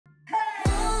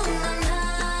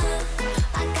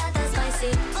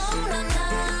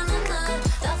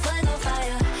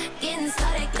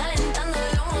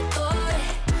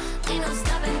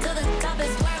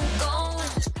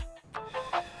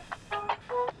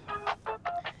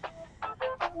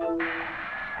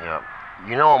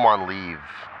You know I'm on leave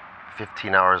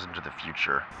 15 hours into the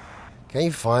future. Can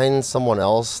you find someone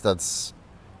else that's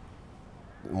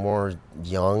more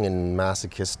young and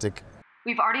masochistic?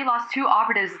 We've already lost 2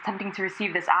 operatives attempting to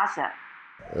receive this asset.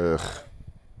 Ugh.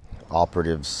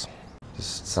 Operatives.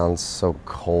 Just sounds so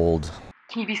cold.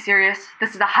 Can you be serious?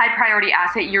 This is a high priority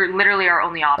asset. You're literally our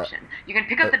only option. You can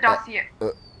pick up the dossier.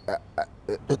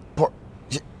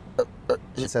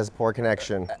 It says poor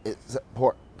connection. It's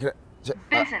poor.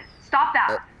 Vincent, stop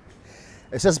that.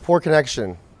 It says poor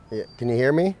connection. Can you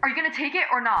hear me? Are you gonna take it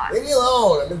or not? Leave me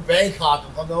alone. I'm in Bangkok.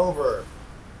 I'm coming over.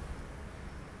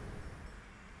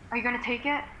 Are you gonna take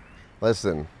it?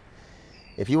 Listen,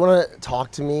 if you want to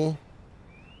talk to me,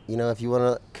 you know, if you want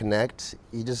to connect,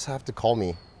 you just have to call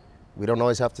me. We don't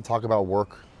always have to talk about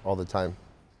work all the time.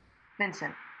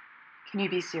 Vincent, can you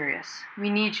be serious?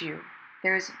 We need you.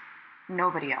 There's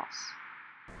nobody else.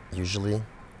 Usually,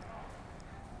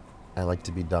 I like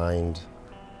to be dined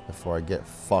before I get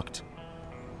fucked.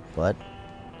 But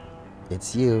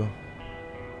it's you.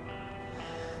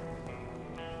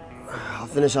 I'll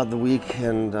finish out the week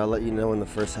and I'll let you know when the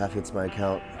first half hits my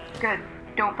account. Good.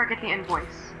 Don't forget the invoice.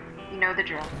 You know the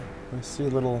drill. I see a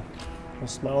little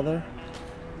smile there.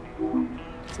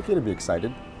 It's okay to be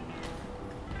excited.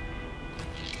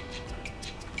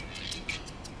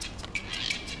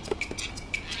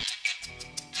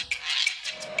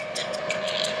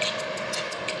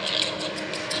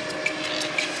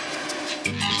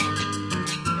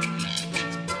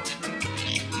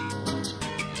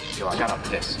 Yo, I got up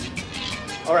this.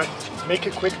 All right, make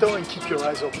it quick though and keep your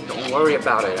eyes open. Don't worry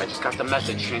about it. I just got the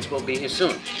message. Transfer will be here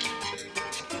soon.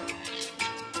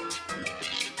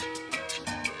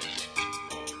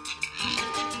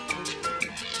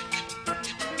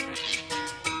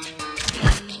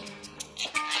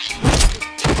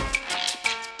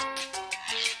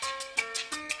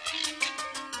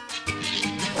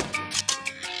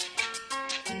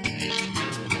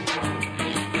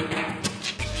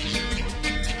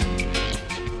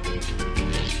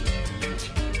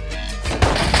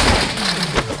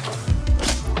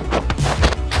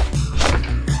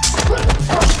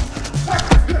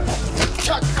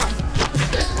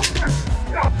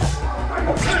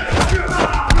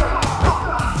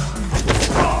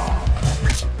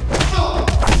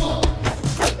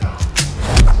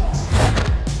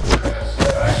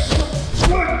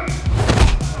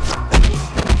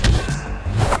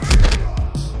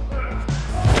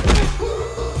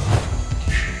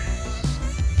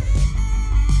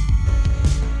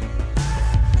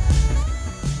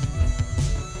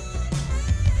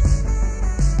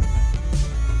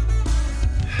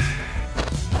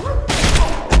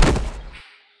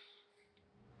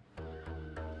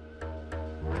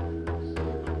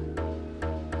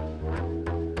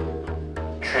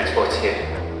 Transport's here.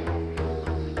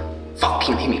 Fuck,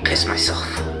 you made me piss myself.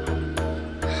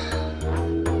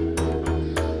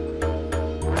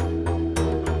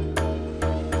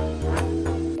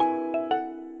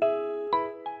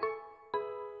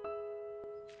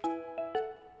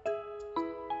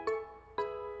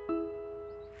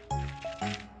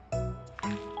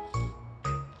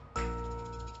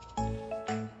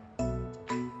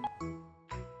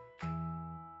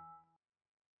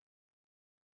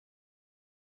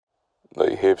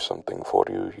 They have something for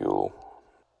you. You'll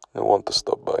want to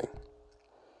stop by.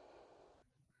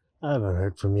 I haven't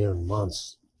heard from you in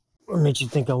months. What makes you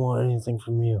think I want anything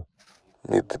from you?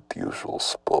 Meet at the usual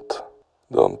spot.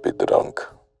 Don't be drunk.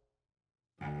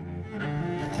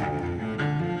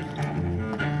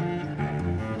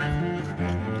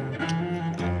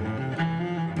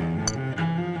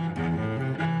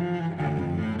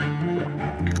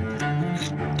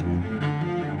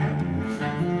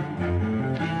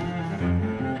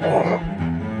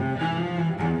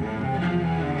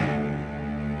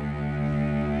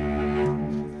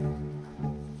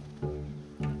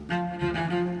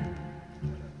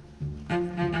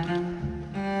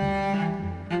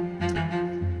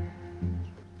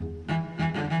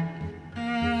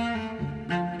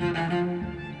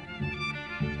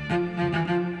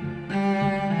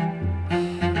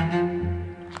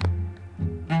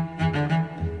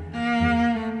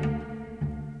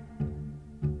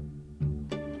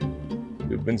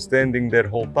 You've been standing there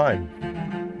whole time.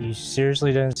 You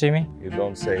seriously didn't see me? You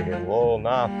don't say hello,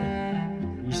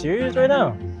 nothing. You serious right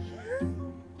now?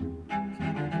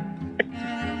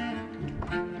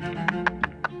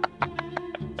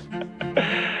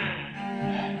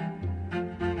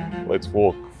 Let's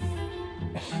walk.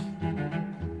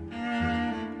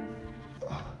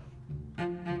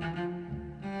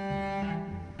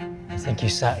 I think you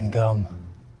sat in gum.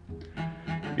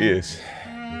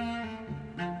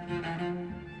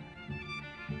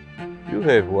 You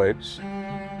have wives.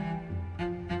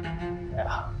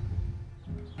 Yeah.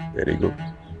 Very good.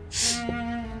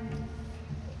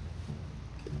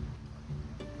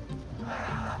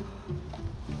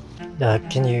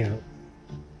 Can you...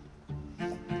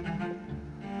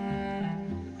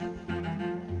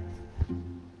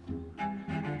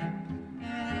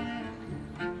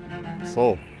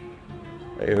 So,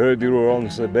 I heard you were on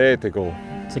sabbatical.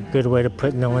 It's a good way to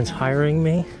put no one's hiring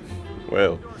me.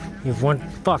 Well, You've one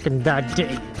fucking bad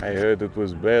day. I heard it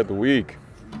was bad week.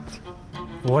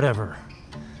 Whatever.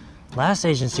 Last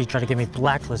agency tried to get me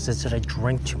blacklisted, said I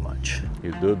drink too much.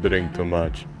 You do drink too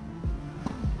much.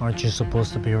 Aren't you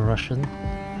supposed to be a Russian?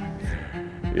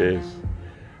 Yes,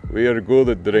 we are good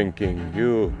at drinking.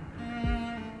 You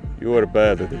are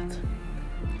bad at it.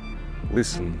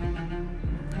 Listen,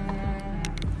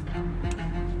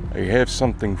 I have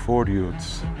something for you.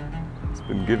 It's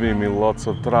been giving me lots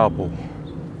of trouble.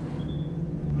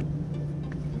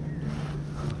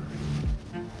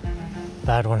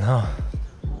 Bad one, huh?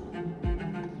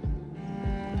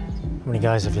 How many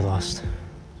guys have you lost?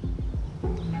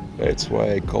 That's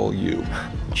why I call you.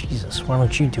 Jesus, why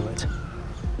don't you do it?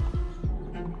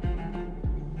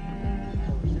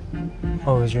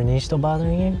 Oh, is your knee still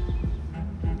bothering you?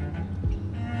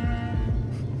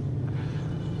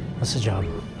 What's the job?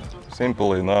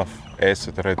 Simple enough,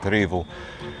 asset retrieval.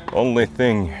 Only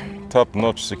thing,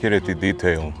 top-notch security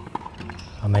detail.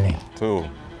 How many? 2.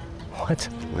 What?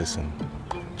 Listen,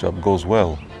 job goes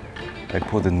well. I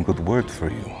put in good word for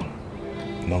you.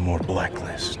 No more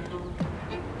blacklist.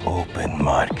 Open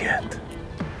market.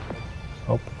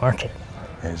 Open market.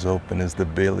 As open as the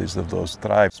bellies of those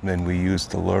tribesmen we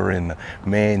used to lure in the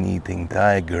man-eating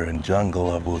tiger and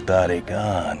jungle of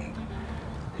Uttarakhand.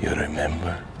 You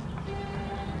remember?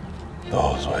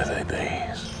 Those were the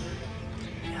days.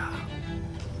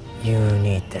 You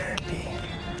need therapy.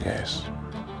 Yes,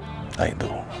 I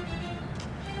do.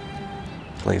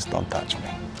 Please don't touch me.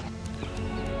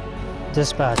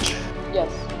 Dispatch.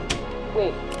 Yes.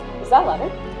 Wait, is that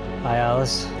Leonard? Hi,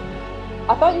 Alice.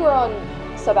 I thought you were on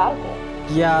sabbatical.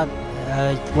 Yeah,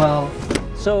 well,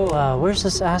 so, where's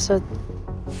this asset?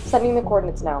 Sending the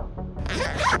coordinates now.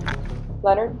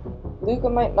 Leonard, Luca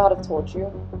might not have told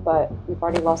you, but we've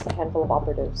already lost a handful of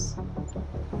operatives.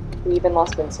 We even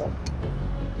lost Vincent.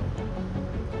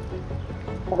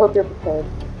 I hope you're prepared.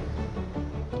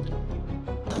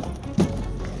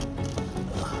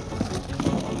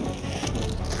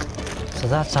 So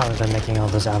that's how we've been making all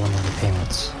those alimony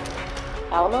payments.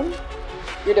 Alimony?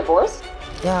 You're divorced?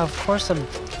 Yeah, of course I'm...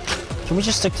 Can we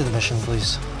just stick to the mission,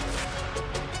 please?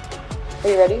 Are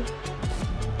you ready?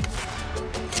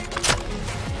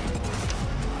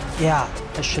 Yeah,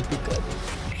 that should be good.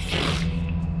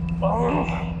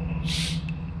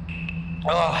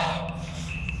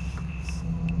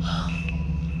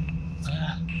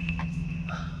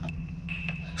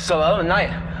 So the other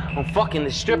night, I'm fucking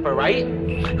the stripper, right?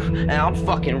 And I'm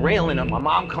fucking railing her. My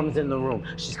mom comes in the room.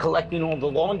 She's collecting all the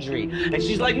laundry. And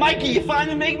she's like, Mikey, you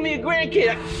finally make me a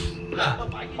grandkid.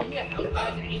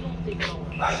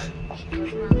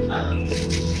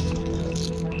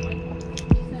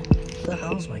 What the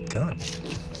hell's my gun?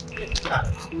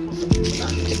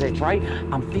 She said, right?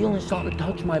 I'm feeling something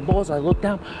touch my balls. I look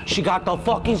down. She got the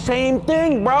fucking same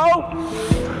thing, bro.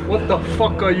 What the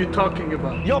fuck are you talking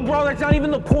about? Yo, bro, that's not even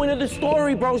the point of the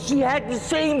story, bro. She had the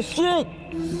same shit.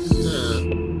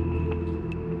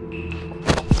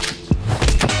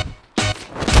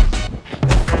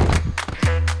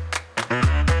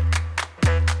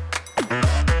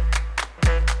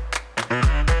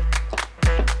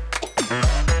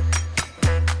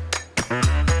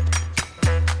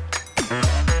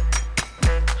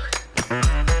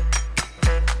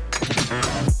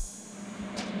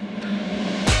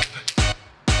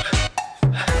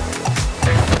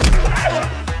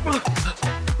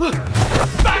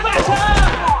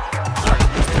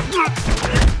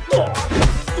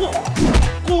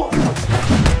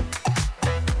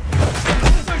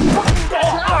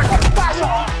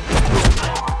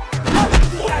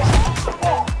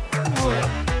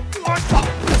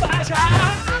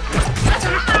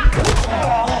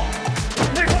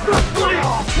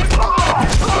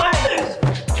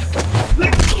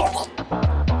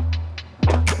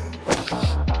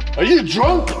 Are you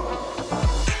drunk?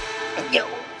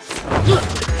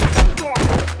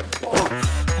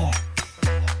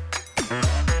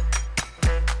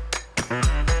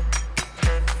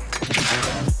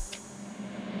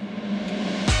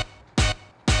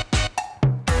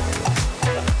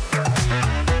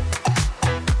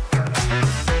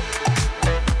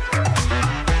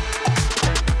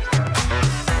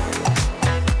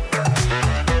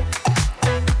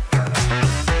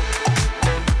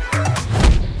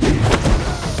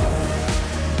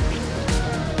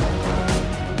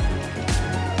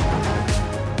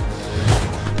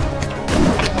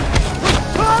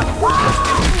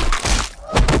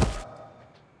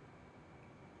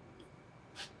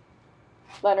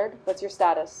 Leonard, what's your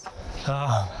status?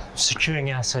 Securing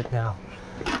asset now.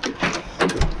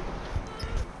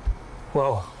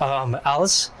 Whoa,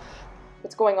 Alice?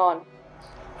 What's going on?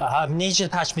 I need you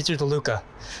to patch me through to Luca.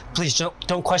 Please,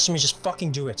 don't question me, just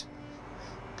fucking do it.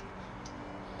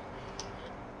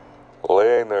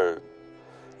 Leonard,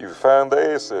 you found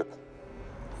the asset.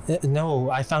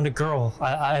 No, I found a girl.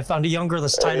 I found a young girl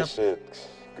that's tied up. Asset,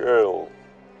 girl,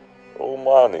 all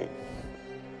money.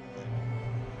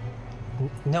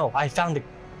 No, I found a...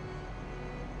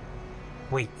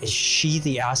 Wait, is she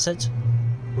the asset?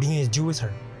 What are you gonna do with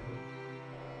her?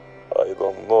 I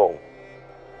don't know.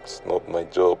 It's not my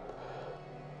job.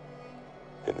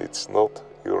 And it's not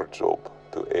your job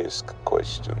to ask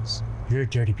questions. You're a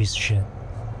dirty piece of shit.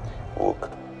 Look,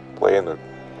 Leonard,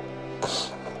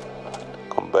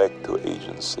 come back to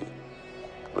agency.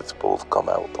 Let's both come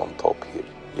out on top here,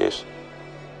 yes?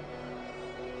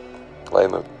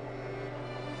 Leonard,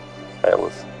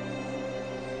 Alice,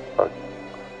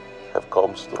 have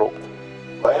comms dropped?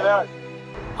 Leonard!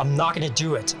 I'm not gonna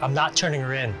do it. I'm not turning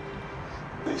her in.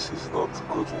 This is not a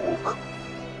good look.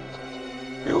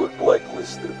 You are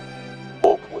blacklisted,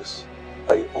 hopeless.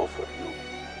 I offer you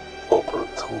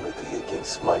opportunity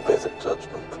against my better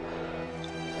judgment.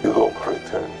 You don't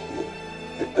return here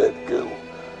with that girl.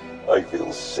 I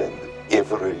will send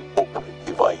every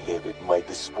operative I have at my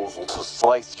disposal to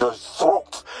slice your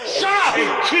throat. Shut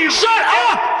up! Shut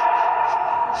up!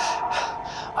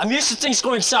 I'm used to things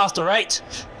going south, all right?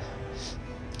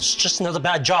 It's just another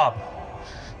bad job.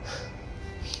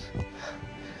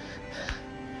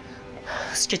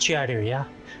 Let's get you out of here, yeah?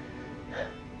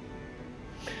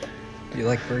 Do you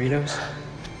like burritos?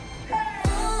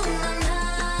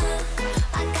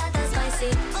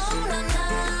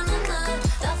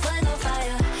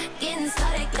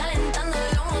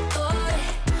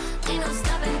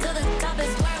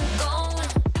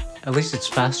 At least it's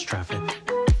fast traffic.